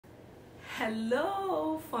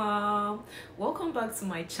Hello fam, welcome back to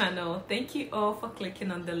my channel. Thank you all for clicking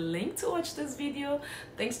on the link to watch this video.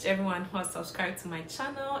 Thanks to everyone who has subscribed to my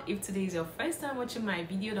channel. If today is your first time watching my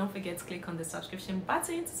video, don't forget to click on the subscription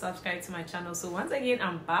button to subscribe to my channel. So once again,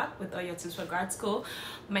 I'm back with all your tips for grad school.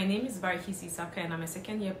 My name is Agric and I'm a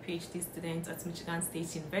second year PhD student at Michigan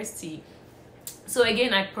State University. So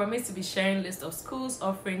again, I promise to be sharing list of schools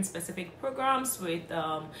offering specific programs with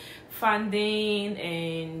funding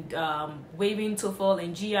and waiving TOEFL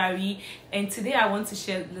and GRE. And today I want to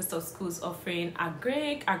share a list of schools offering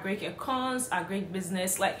Agric, Agric Econs, Agric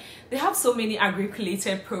Business. Like, they have so many Agric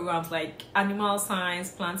related programs like animal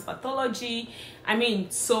science, plant pathology. I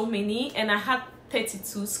mean, so many. And I had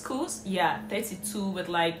 32 schools. Yeah, 32 with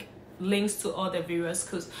like links to all the various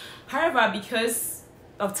schools. However, because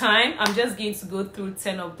of time, I'm just going to go through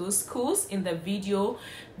 10 of those schools in the video,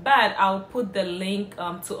 but I'll put the link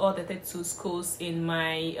to all the 32 schools in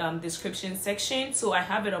my description section. So I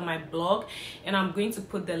have it on my blog, and I'm going to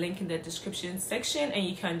put the link in the description section, and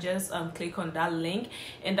you can just click on that link,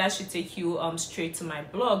 and that should take you straight to my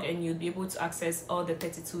blog, and you'll be able to access all the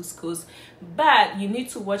 32 schools. But you need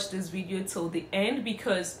to watch this video till the end,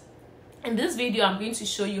 because in this video I'm going to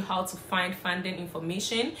show you how to find funding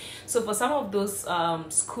information. So for some of those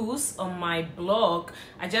schools on my blog,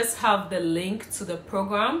 I just have the link to the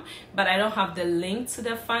program, but I don't have the link to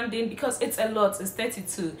the funding because it's a lot. It's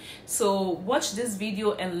 32. So watch this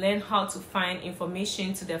video and learn how to find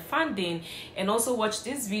information to the funding, and also watch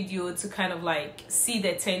this video to kind of like see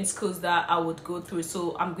the 10 schools that I would go through.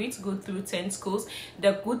 So I'm going to go through 10 schools.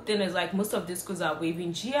 The good thing is, like, most of these schools are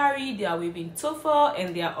waiving GRE, they are waiving TOEFL,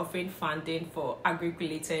 and they are offering funding for Agric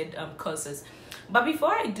related courses. But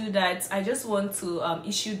before I do that, I just want to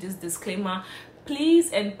issue this disclaimer.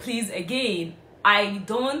 Please and please again, I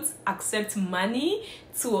don't accept money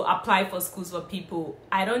to apply for schools for people.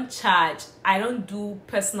 I don't charge. I don't do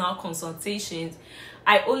personal consultations.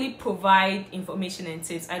 I only provide information and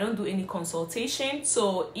tips. I don't do any consultation.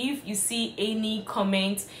 So if you see any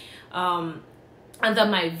comment under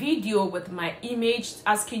my video with my image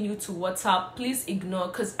asking you to WhatsApp, please ignore,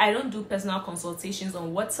 because I don't do personal consultations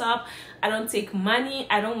on WhatsApp. I don't take money.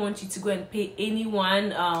 I don't want you to go and pay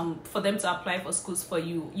anyone for them to apply for schools for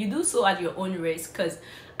you. You do so at your own risk, because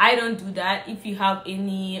I don't do that. If you have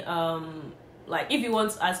any like, if you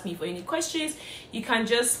want to ask me for any questions, you can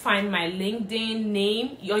just find my LinkedIn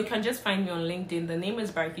name, or you can just find me on LinkedIn. The name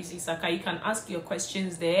is Agric. You can ask your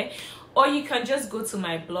questions there, or you can just go to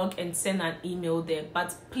my blog and send an email there.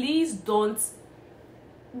 But please don't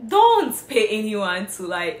pay anyone to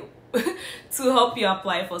like to help you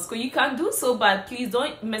apply for school. You can do so, but please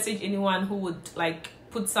don't message anyone who would like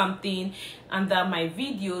put something under my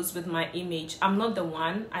videos with my image. I'm not the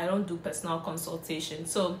one. I don't do personal consultation.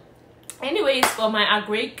 So anyways, for my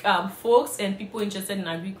Agric folks and people interested in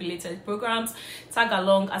Agric related programs, tag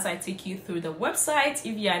along as I take you through the website.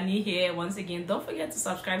 If you are new here, once again, don't forget to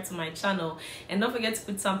subscribe to my channel, and don't forget to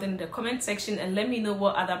put something in the comment section and let me know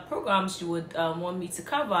what other programs you would want me to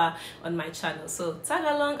cover on my channel. So tag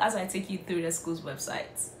along as I take you through the school's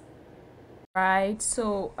websites. Right,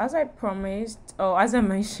 so as I promised, or as I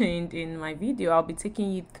mentioned in my video, I'll be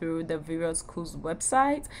taking you through the various schools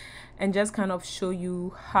websites and just kind of show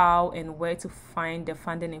you how and where to find the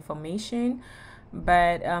funding information.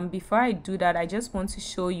 But before I do that, I just want to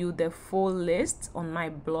show you the full list on my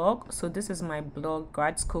blog. So this is my blog,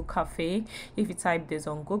 Grad School Cafe. If you type this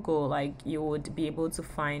on Google, like, you would be able to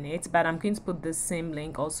find it, but I'm going to put the same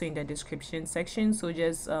link also in the description section, so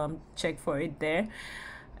just check for it there.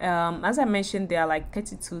 As I mentioned, there are like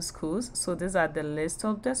 32 schools. So these are the list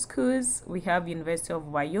of the schools. We have University of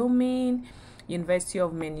Wyoming, University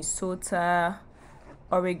of Minnesota,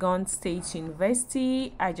 Oregon State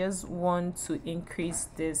University. I just want to increase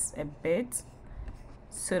this a bit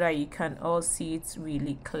so that you can all see it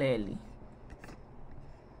really clearly.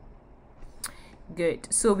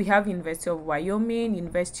 Good. So we have University of Wyoming,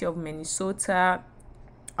 University of Minnesota,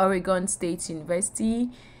 Oregon State University,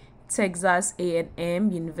 Texas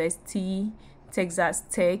A&M University, Texas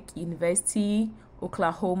Tech University,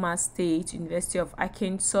 Oklahoma State, University of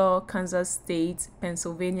Arkansas, Kansas State,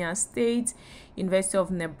 Pennsylvania State, University of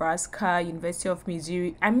Nebraska, University of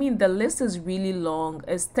Missouri. I mean, the list is really long.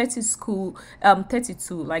 It's 32,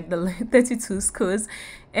 like the 32 schools,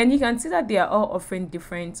 and you can see that they are all offering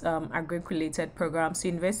different Agric related programs. So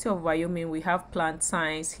University of Wyoming, we have plant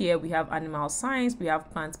science. Here we have animal science, we have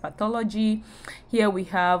plant pathology. Here we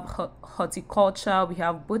have horticulture, we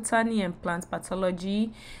have botany and plant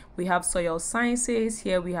pathology. We have soil sciences.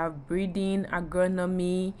 Here we have breeding,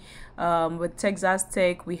 agronomy. With Texas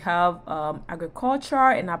Tech, we have agriculture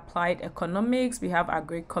and applied economics. We have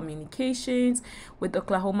Agric communications. With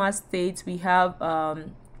Oklahoma State, we have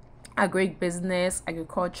Agric business,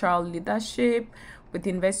 agricultural leadership. With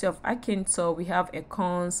the University of Arkansas, we have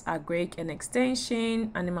Econs, Agric and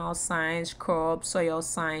extension, animal science, crop, soil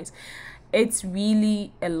science. It's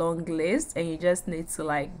really a long list, and you just need to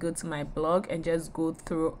like go to my blog and just go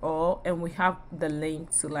through all, and we have the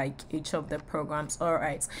link to like each of the programs. All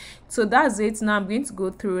right, so that's it. Now I'm going to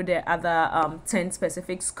go through the other 10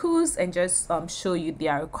 specific schools and just show you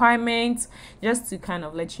their requirements, just to kind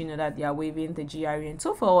of let you know that they are waiving the GRE and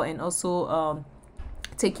TOEFL, and also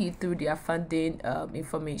take you through their funding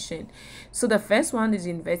information. So the first one is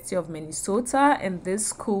University of Minnesota, and this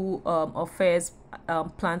school offers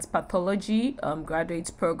plant pathology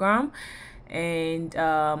graduate program, and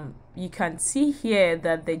you can see here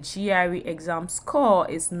that the GRE exam score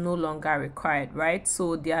is no longer required, right?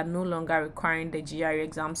 So they are no longer requiring the GRE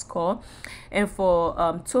exam score. And for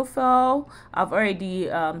TOEFL, I've already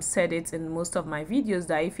said it in most of my videos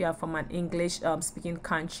that if you are from an English speaking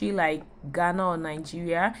country like Ghana or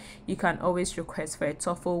Nigeria, you can always request for a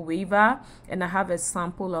TOEFL waiver, and I have a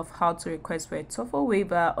sample of how to request for a TOEFL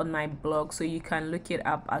waiver on my blog, so you can look it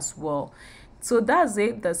up as well. So that's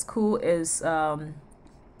it. The school is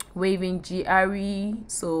waiving GRE,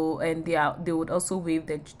 so, and they would also waive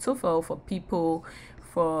the TOEFL for people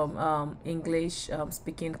from English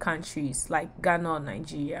speaking countries like Ghana or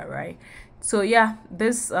Nigeria, right? So yeah,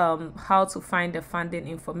 this how to find the funding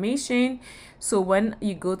information. So when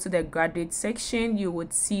you go to the graduate section, you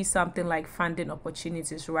would see something like funding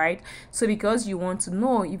opportunities, right? So because you want to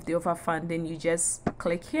know if they offer funding, you just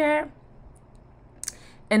click here,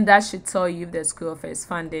 and that should tell you if the school offers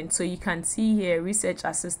funding. So you can see here research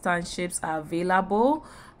assistantships are available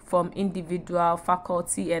from individual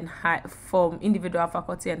faculty, and high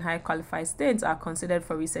qualified students are considered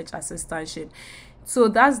for research assistantship. So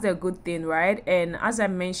that's the good thing, right? And as I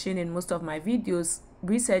mentioned in most of my videos,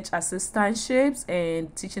 research assistantships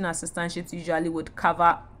and teaching assistantships usually would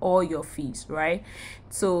cover all your fees, right?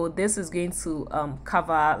 So this is going to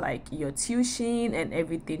cover like your tuition and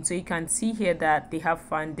everything. So you can see here that they have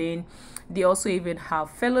funding. They also even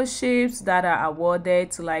have fellowships that are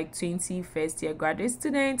awarded to like 20 first-year graduate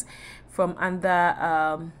students from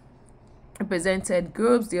under represented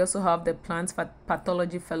groups. They also have the plant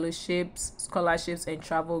pathology fellowships, scholarships, and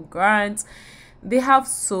travel grants. They have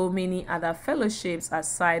so many other fellowships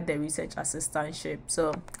aside the research assistantship.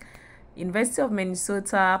 So University of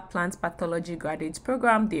Minnesota Plant Pathology Graduate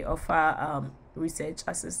Program, they offer research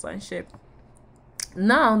assistantship.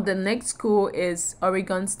 Now the next school is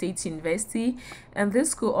Oregon State University, and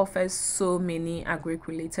this school offers so many agric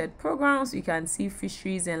related programs. You can see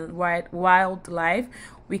fisheries and wildlife.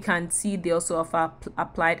 We can see they also offer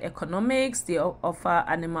applied economics. They offer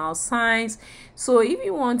animal science. So if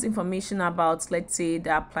you want information about, let's say,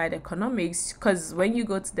 the applied economics, because when you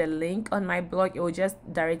go to the link on my blog, it will just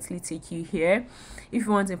directly take you here. If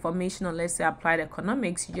you want information on, let's say, applied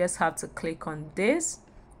economics, you just have to click on this,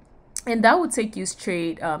 and that will take you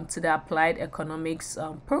straight to the applied economics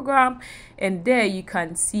program. And there you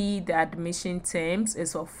can see the admission terms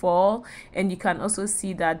is for fall, and you can also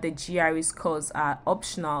see that the GRE scores are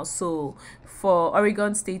optional. So for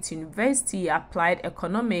Oregon State University applied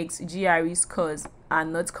economics, GRE scores are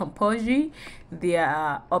not compulsory, they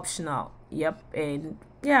are optional. Yep. And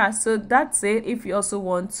yeah, so that's it. If you also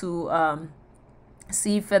want to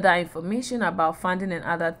see further information about funding and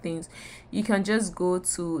other things, you can just go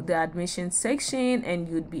to the admission section, and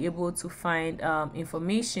you'd be able to find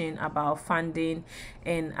information about funding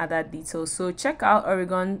and other details. So check out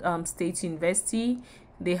Oregon State University.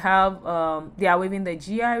 They have they are waiving the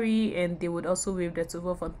GRE, and they would also waive the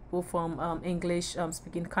TOEFL for people from English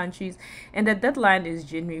speaking countries, and the deadline is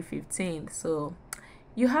January 15th. So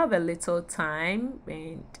you have a little time,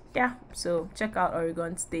 and yeah, so check out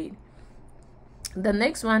Oregon State. The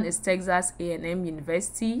next one is Texas A&M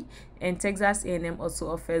University, and Texas A&M also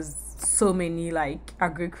offers so many like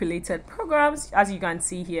agric related programs, as you can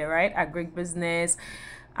see here, right? Agric business,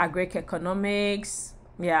 agric economics,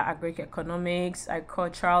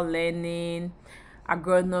 agricultural learning,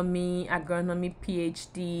 agronomy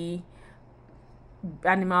PhD,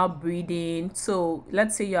 animal breeding. So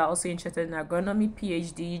let's say you are also interested in agronomy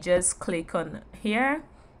PhD, you just click on here,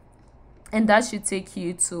 and that should take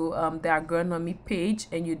you to the agronomy page,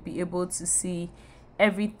 and you'd be able to see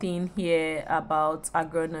everything here about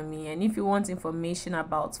agronomy. And if you want information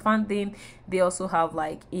about funding, they also have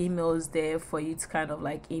like emails there for you to kind of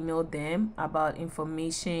like email them about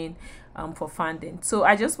information for funding. So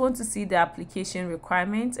I just want to see the application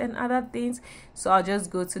requirements and other things, so I'll just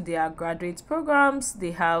go to their graduate programs.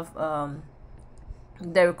 They have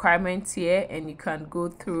the requirements here, and you can go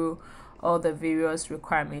through all the various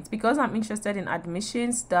requirements. Because I'm interested in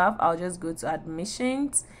admission stuff, I'll just go to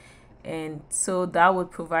admissions, and so that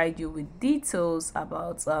would provide you with details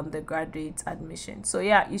about the graduate admission. So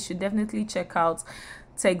yeah, you should definitely check out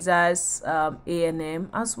Texas A&M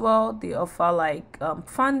as well. They offer like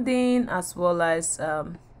funding as well as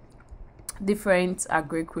different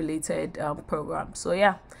Agric related programs. So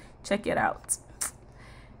yeah, check it out.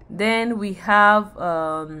 Then we have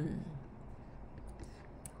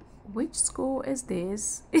which school is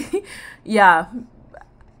this? Yeah,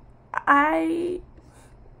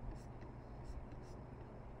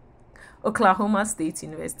 Oklahoma State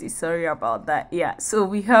University, sorry about that. Yeah, so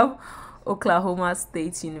we have Oklahoma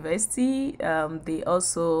State University. They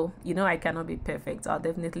also, you know, I cannot be perfect, I'll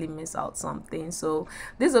definitely miss out something. So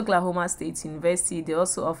this Oklahoma State University, they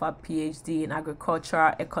also offer PhD in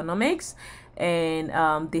agricultural economics, and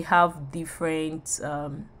they have different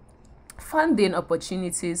funding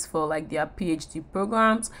opportunities for like their PhD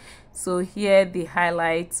programs. So here they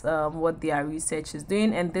highlight what their research is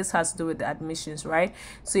doing, and this has to do with the admissions, right?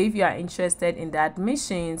 So if you are interested in the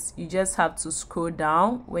admissions, you just have to scroll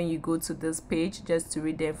down when you go to this page just to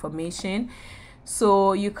read the information.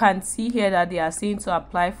 So you can see here that they are saying to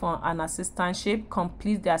apply for an assistantship,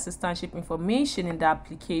 complete the assistantship information in the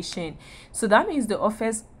application. So that means they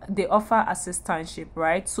offer assistantship,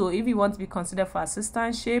 right? So if you want to be considered for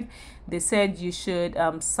assistantship, they said you should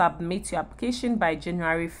submit your application by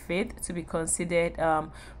January 5th to be considered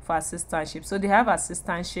for assistantship. So they have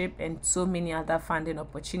assistantship and so many other funding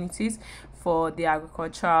opportunities for the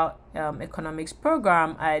agricultural economics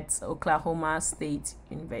program at Oklahoma State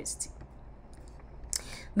University.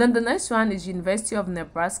 Then the next one is University of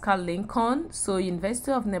Nebraska Lincoln. So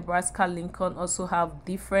University of Nebraska Lincoln also have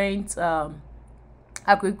different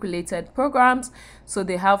agric-related programs. So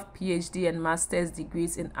they have PhD and master's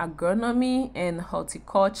degrees in agronomy and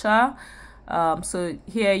horticulture. So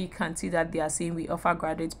here you can see that they are saying we offer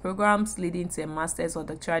graduate programs leading to a master's or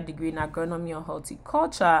doctoral degree in agronomy or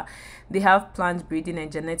horticulture. They have plant breeding and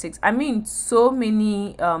genetics. I mean, so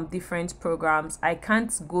many different programs. I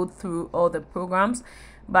can't go through all the programs,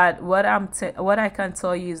 but what I can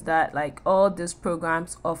tell you is that like all these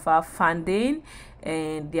programs offer funding,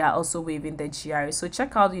 and they are also waiving the GRE. So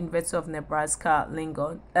check out the University of Nebraska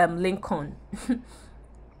Lincoln.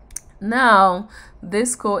 Now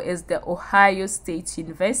this school is the Ohio State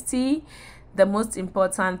University. The most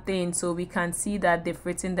important thing, so we can see that they've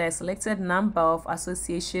written the selected number of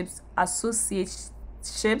associateships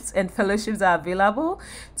and fellowships are available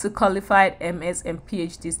to qualified MS and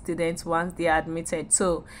PhD students once they are admitted.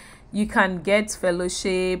 So you can get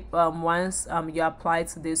fellowship once you apply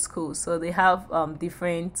to this school. So they have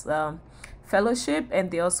different fellowship, and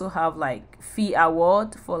they also have like fee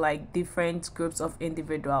award for like different groups of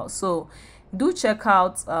individuals. So do check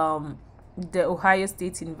out the Ohio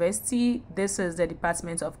State University. This is the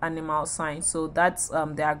Department of Animal Science. So that's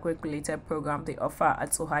the agric related program they offer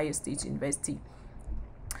at Ohio State University.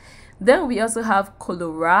 Then we also have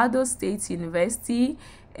Colorado State University,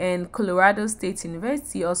 and Colorado State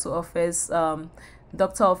University also offers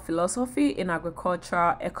Doctor of Philosophy in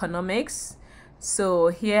Agricultural Economics. So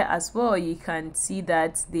here as well, you can see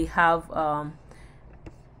that they have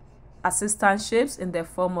assistantships in the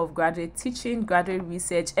form of graduate teaching, graduate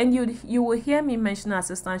research, and you will hear me mention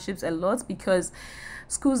assistantships a lot, because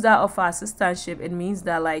schools that offer assistantship, it means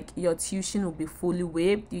that like your tuition will be fully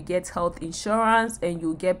waived, you get health insurance, and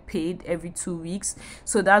you get paid every 2 weeks.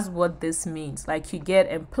 So that's what this means, like you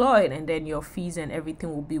get employed and then your fees and everything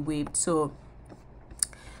will be waived. So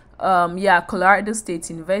yeah, Colorado State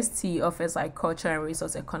University offers like culture and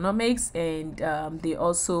resource economics, and they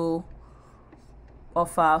also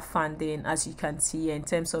offer funding, as you can see, in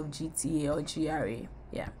terms of GTA or GRE.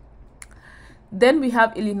 Yeah. Then we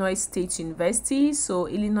have Illinois State University. So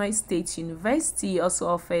Illinois State University also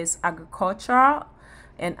offers agriculture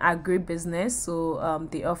and agribusiness. So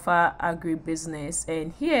they offer agribusiness,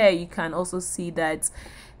 and here you can also see that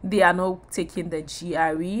they are not taking the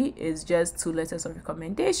GRE. It's just 2 letters of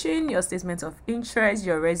recommendation, your statement of interest,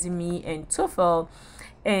 your resume, and TOEFL.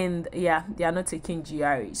 And yeah, they are not taking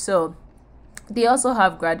GRE. So they also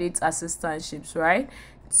have graduate assistantships, right?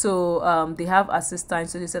 So they have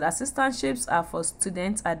assistants. So they said assistantships are for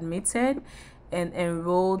students admitted and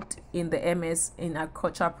enrolled in the MS in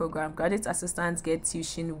agriculture program. Graduate assistants get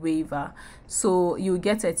tuition waiver. So you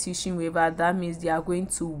get a tuition waiver. That means they are going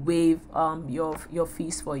to waive your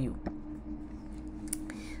fees for you.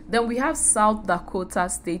 Then we have South Dakota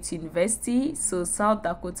State University. So South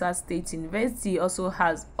Dakota State University also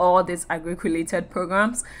has all these agric related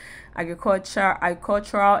programs.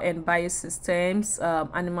 agricultural and biosystems,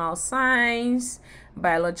 animal science,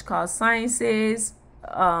 biological sciences,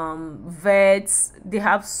 vets. They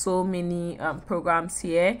have so many programs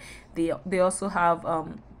here. They also have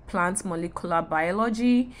plant molecular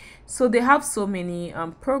biology. So they have so many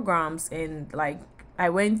programs, and like I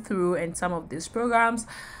went through, and some of these programs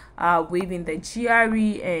are within the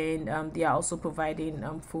GRE, and they are also providing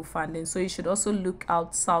full funding. So you should also look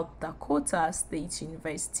out South Dakota State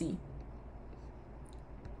University.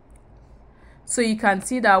 So you can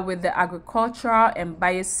see that with the agricultural and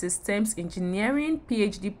biosystems engineering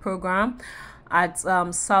PhD program at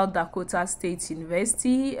South Dakota State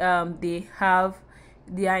University, they have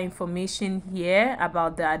their information here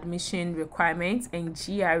about the admission requirements, and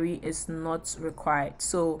GRE is not required.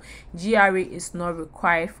 So GRE is not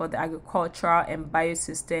required for the agricultural and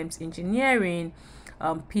biosystems engineering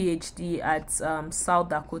PhD at South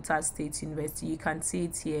Dakota State University. You can see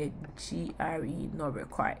it here, GRE not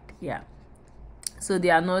required. Yeah, so they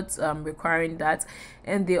are not requiring that,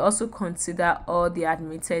 and they also consider all the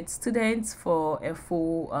admitted students for a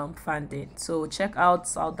full funding. So check out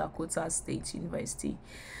South Dakota State University.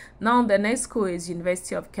 Now the next school is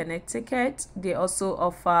University of Connecticut. They also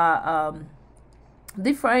offer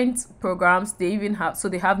different programs. They even have, so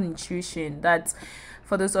they have nutrition. That's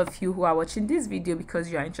for those of you who are watching this video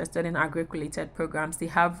because you are interested in agric related programs. They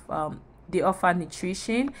have they offer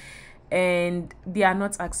nutrition, and they are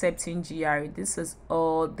not accepting GRE. This is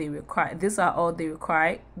all they require. These are all they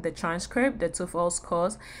require: the transcript, the TOEFL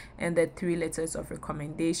scores, and the 3 letters of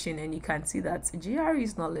recommendation. And you can see that GRE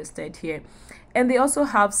is not listed here. And they also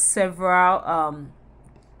have several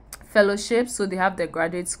fellowships. So they have the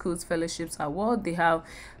Graduate Schools Fellowships Award. They have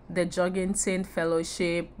the Jorgensen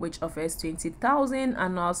Fellowship, which offers 20,000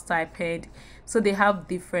 annual stipend. So they have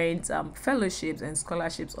different fellowships and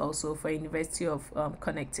scholarships also for University of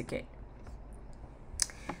Connecticut.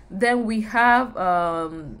 Then we have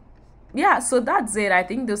yeah, so that's it. I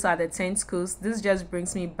think those are the 10 schools. This just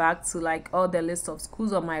brings me back to like all the list of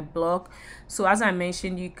schools on my blog. So as I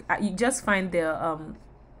mentioned, you just find the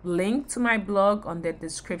link to my blog on the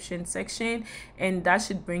description section, and that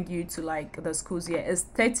should bring you to like the schools here. It's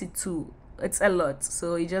 32. It's a lot,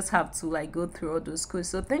 so you just have to like go through all those schools.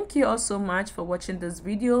 So thank you all so much for watching this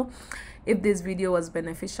video. If this video was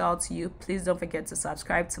beneficial to you, please don't forget to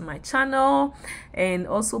subscribe to my channel, and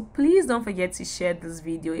also please don't forget to share this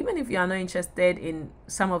video. Even if you are not interested in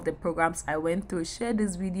some of the programs I went through, share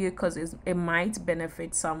this video because it might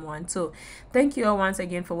benefit someone. So thank you all once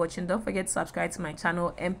again for watching. Don't forget to subscribe to my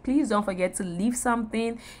channel, and please don't forget to leave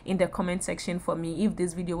something in the comment section for me. If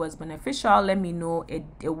this video was beneficial, let me know it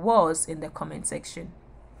was in the comment section.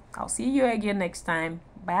 I'll see you again next time.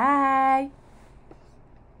 Bye.